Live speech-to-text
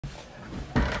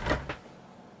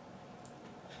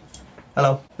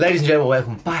Hello. Ladies and gentlemen,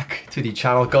 welcome back to the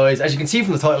channel, guys. As you can see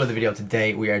from the title of the video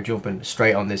today, we are jumping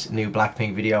straight on this new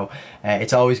Blackpink video.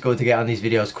 It's always good to get on these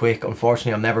videos quick.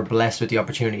 Unfortunately, I'm never blessed with the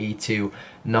opportunity to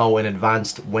know in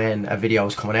advance when a video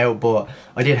is coming out, but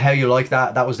I did How You Like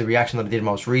That. That was the reaction that I did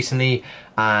most recently,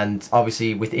 and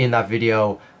obviously within that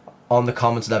video, on the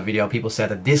comments of that video, people said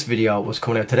that this video was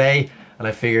coming out today. And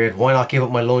I figured, why not give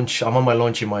up my lunch? I'm on my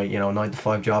lunch in my 9 to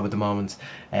 5 job at the moment,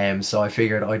 so I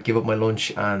figured I'd give up my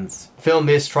lunch and film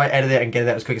this, try edit it and get it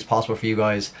out as quick as possible for you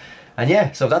guys. And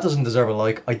yeah, so if that doesn't deserve a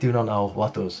like, I do not know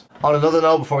what does. On another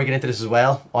note, before we get into this as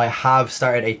well, I have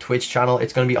started a Twitch channel.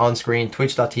 It's going to be on screen,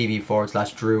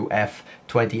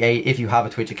 twitch.tv/DrewF28. If you have a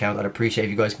Twitch account, I'd appreciate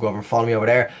if you guys can go over and follow me over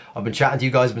there. I've been chatting to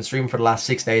you guys, I've been streaming for the last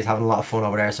 6 days, having a lot of fun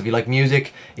over there. So if you like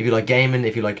music, if you like gaming,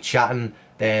 if you like chatting,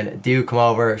 then do come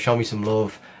over, show me some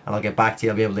love, and I'll get back to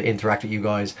you. I'll be able to interact with you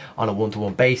guys on a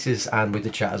one-to-one basis and with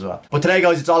the chat as well. But today,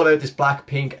 guys, it's all about this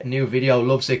Blackpink new video,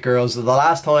 Lovesick Girls. The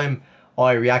last time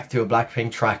I reacted to a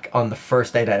Blackpink track on the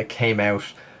first day that it came out,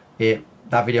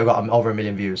 that video got over 1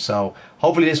 million views. So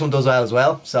hopefully this one does well as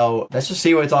well. So let's just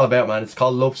see what it's all about, man. It's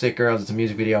called Lovesick Girls. It's a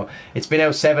music video. It's been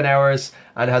out 7 hours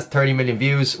and it has 30 million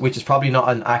views, which is probably not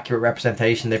an accurate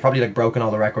representation. They've probably broken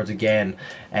all the records again.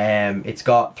 It's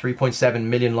got 3.7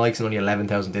 million likes and only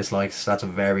 11,000 dislikes. So that's a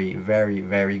very, very,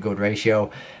 very good ratio.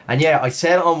 And yeah, I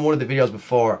said on one of the videos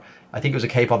before, I think it was a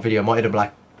K-pop video, it might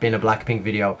have been a Blackpink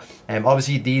video.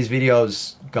 Obviously these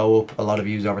videos go up a lot of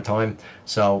views over time.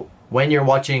 So when you're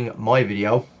watching my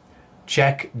video,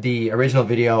 check the original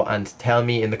video and tell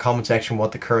me in the comment section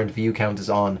what the current view count is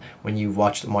on when you've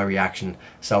watched my reaction,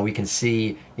 so we can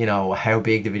see, how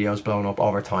big the video's blown up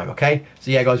over time, okay?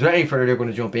 So yeah, guys, without any further ado, we're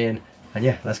going to jump in, and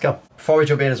yeah, let's go. Before we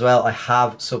jump in as well, I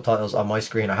have subtitles on my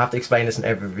screen. I have to explain this in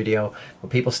every video, but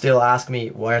people still ask me,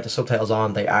 why aren't the subtitles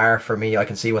on? They are for me. I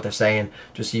can see what they're saying,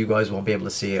 just so you guys won't be able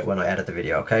to see it when I edit the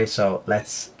video, okay? So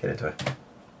let's get into it.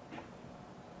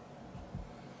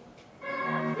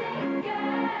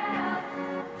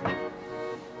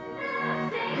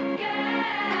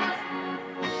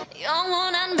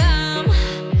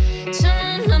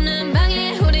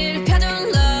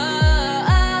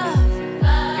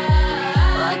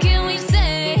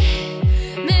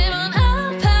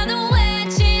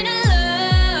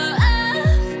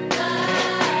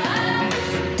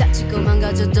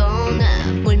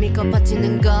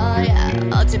 버티는 거야.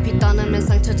 어차피 떠나면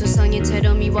상처 투성인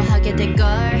채로 미워하게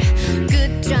될걸.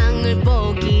 끝장을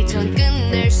보기 전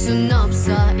끝낼 순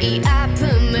없어. 이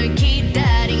아픔을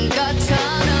기다린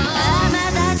것처럼. 아마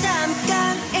다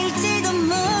잠깐일지도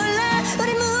몰라.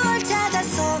 우리 무얼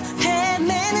찾아서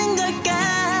헤매는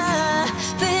걸까.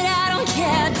 But I don't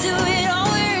care, do it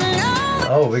all we know.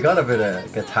 Oh, we got a bit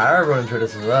of guitar running through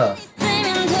this as well.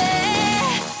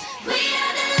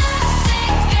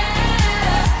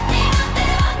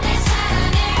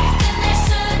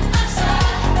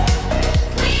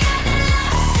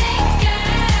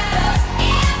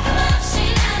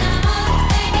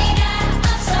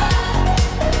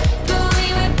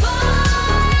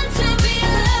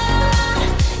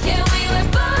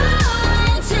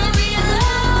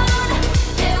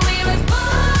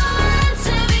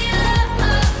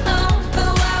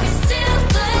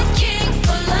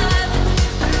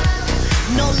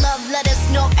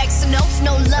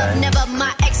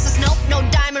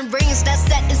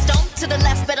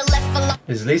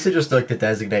 Is Lisa just like the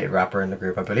designated rapper in the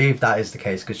group? I believe that is the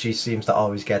case, because she seems to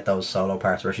always get those solo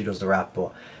parts where she does the rap,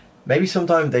 but maybe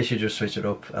sometime they should just switch it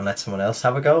up and let someone else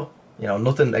have a go.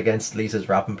 Nothing against Lisa's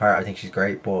rapping part, I think she's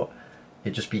great, but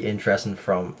it'd just be interesting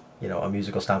from, a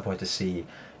musical standpoint to see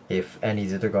if any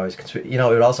of the other guys can switch. It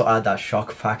would also add that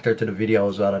shock factor to the video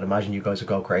as well. I'd imagine you guys would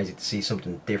go crazy to see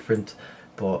something different,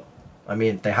 but I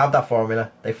mean, they have that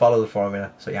formula, they follow the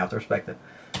formula, so you have to respect it.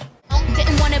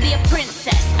 Didn't wanna be a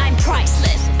princess, I'm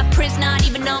priceless. A prince not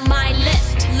even on my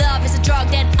list. Love is a drug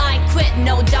that I quit.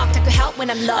 No doctor could help when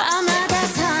I'm lost. 아마 다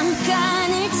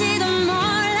잠깐일지도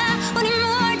몰라. 우리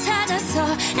뭘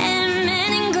찾아서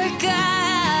헤매는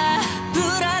걸까.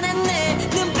 불안한 내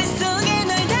눈빛 속에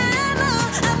널 담아.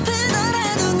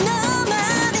 아프더라도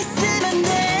너만 있으면 돼.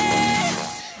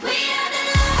 We are the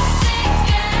lovesick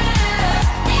girls.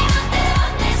 네 멋대로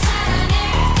내 사랑을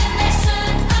끝낼 순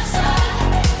없어.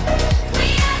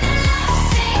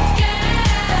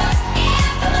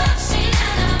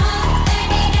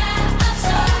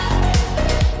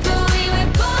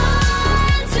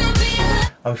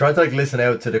 I'm trying to listen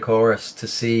out to the chorus to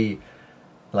see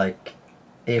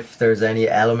if there's any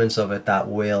elements of it that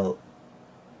will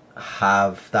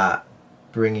have that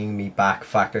bringing me back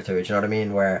factor to it, you know what I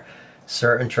mean? Where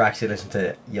certain tracks you listen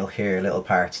to, you'll hear little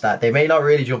parts that they may not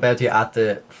really jump out to you at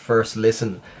the first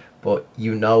listen, but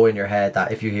you know in your head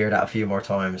that if you hear that a few more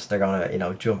times, they're gonna, you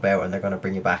know, jump out and they're gonna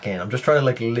bring you back in. I'm just trying to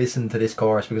like listen to this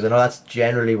chorus because I know that's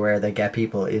generally where they get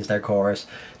people, is their chorus.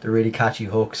 The really catchy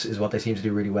hooks is what they seem to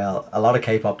do really well. A lot of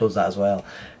K-pop does that as well.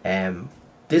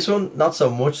 This one, not so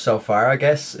much so far, I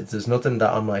guess. There's nothing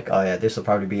that I'm like, oh yeah, this will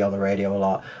probably be on the radio a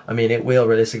lot. I mean, it will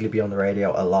realistically be on the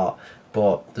radio a lot,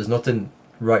 but there's nothing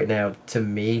right now to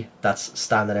me that's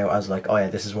standing out as like, oh yeah,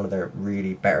 this is one of their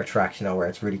really better tracks, you know, where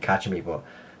it's really catching me. But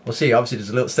we'll see. Obviously,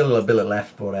 there's still a little bit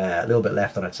left, but a little bit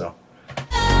left on it, so.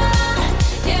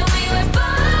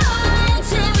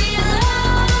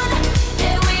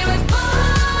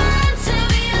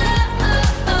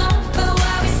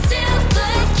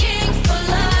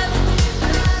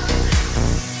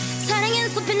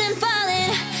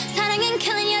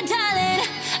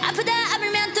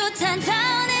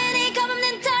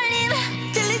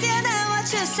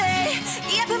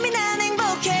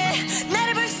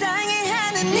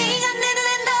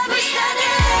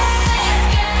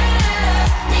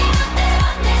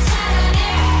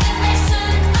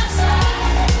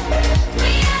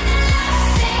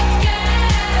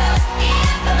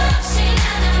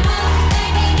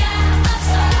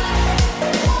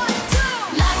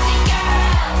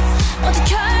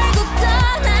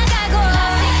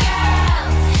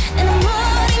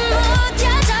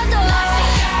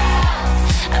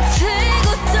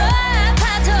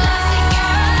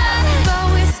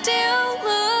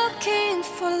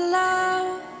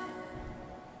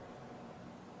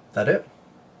 That it?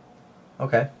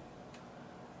 Okay.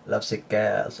 Lovesick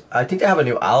Girls. I think they have a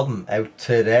new album out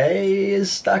today.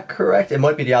 Is that correct? It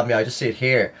might be the album. Yeah, I just see it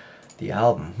here. The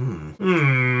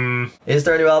album. Is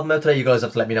there a new album out today? You guys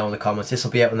have to let me know in the comments. This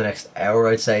will be out in the next hour,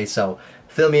 I'd say. So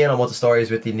fill me in on what the story is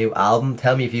with the new album.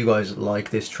 Tell me if you guys like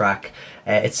this track.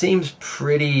 It seems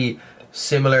pretty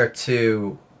similar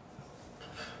to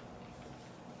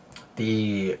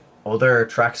the other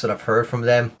tracks that I've heard from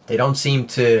them. They don't seem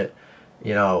to,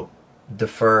 you know,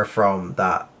 defer from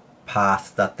that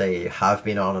path that they have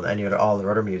been on any other, all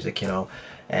their other music, you know.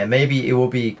 And maybe it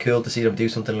would be cool to see them do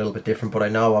something a little bit different, but I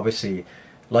know obviously,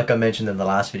 like I mentioned in the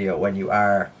last video, when you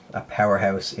are a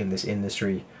powerhouse in this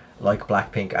industry like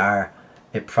Blackpink are,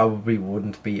 it probably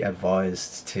wouldn't be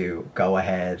advised to go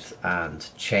ahead and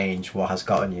change what has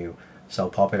gotten you so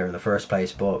popular in the first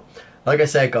place. But like I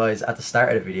said, guys, at the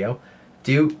start of the video,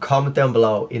 do comment down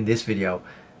below in this video,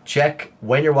 check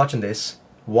when you're watching this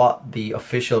what the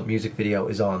official music video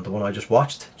is on, the one I just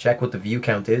watched. Check what the view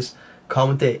count is,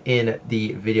 comment it in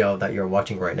the video that you're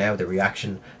watching right now, the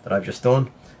reaction that I've just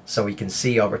done, so we can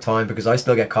see over time, because I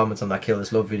still get comments on that Kill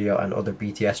This Love video and other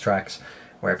BTS tracks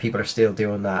where people are still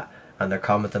doing that and they're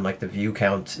commenting like the view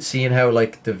count, seeing how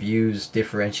like the views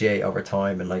differentiate over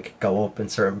time and like go up in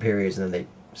certain periods and then they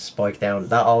spike down.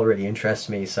 That all really interests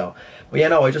me. So, but yeah,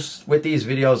 no, I just, with these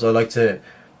videos, I like to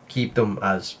keep them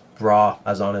as raw,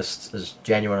 as honest, as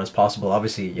genuine as possible.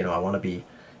 Obviously, you know, I want to be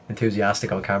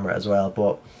enthusiastic on camera as well,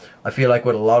 but I feel like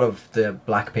with a lot of the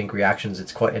Blackpink reactions,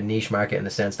 it's quite a niche market in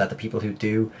the sense that the people who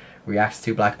do react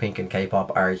to Blackpink and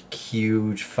K-pop are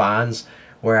huge fans,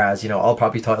 whereas, you know, I'll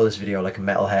probably title this video like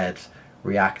Metalhead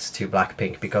reacts to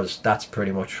Blackpink, because that's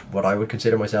pretty much what I would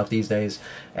consider myself these days.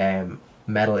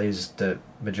 Metal is the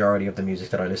majority of the music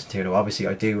that I listen to. Now obviously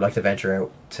I do like to venture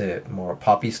out to more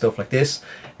poppy stuff like this,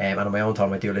 and on my own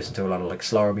time I do listen to a lot of like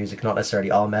slower music, not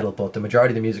necessarily all metal, but the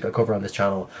majority of the music I cover on this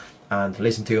channel and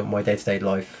listen to in my day-to-day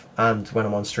life, and when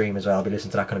I'm on stream as well, I'll be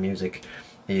listening to that kind of music,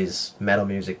 is metal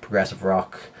music, progressive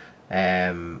rock.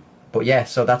 But yeah,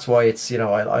 so that's why it's, you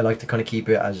know, I like to kind of keep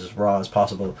it as raw as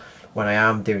possible when I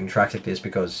am doing tracks like this,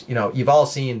 because, you know, you've all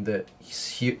seen the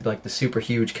like the super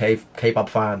huge K-pop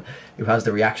fan who has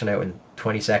the reaction out in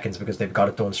 20 seconds because they've got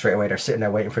it done straight away. They're sitting there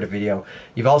waiting for the video.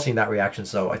 You've all seen that reaction,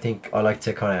 so I think I like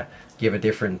to kind of give a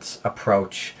different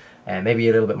approach, and maybe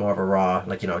a little bit more of a raw,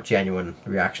 like, you know, genuine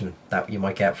reaction that you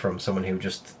might get from someone who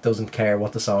just doesn't care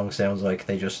what the song sounds like.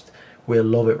 They just will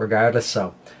love it regardless.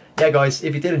 So yeah, guys,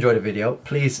 if you did enjoy the video,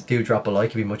 please do drop a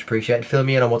like, it'd be much appreciated. Fill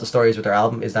me in on what the story is with their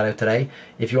album. Is that out today?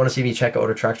 If you want to see me check out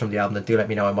other tracks from the album, then do let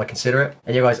me know, I might consider it.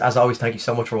 And yeah, guys, as always, thank you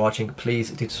so much for watching. Please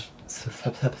do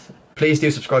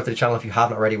subscribe to the channel if you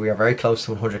haven't already. We are very close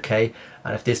to 100k,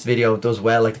 and if this video does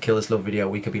well, like the Kill This Love video,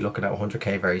 we could be looking at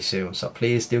 100k very soon. So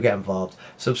please do get involved,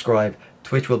 subscribe.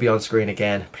 Twitch will be on screen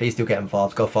again. Please do get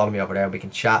involved. Go follow me over there and we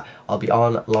can chat. I'll be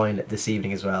online this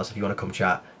evening as well, so if you want to come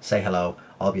chat, say hello,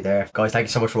 I'll be there. Guys, thank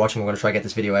you so much for watching. We're going to try to get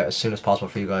this video out as soon as possible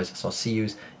for you guys, so I'll see you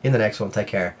in the next one. Take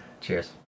care. Cheers.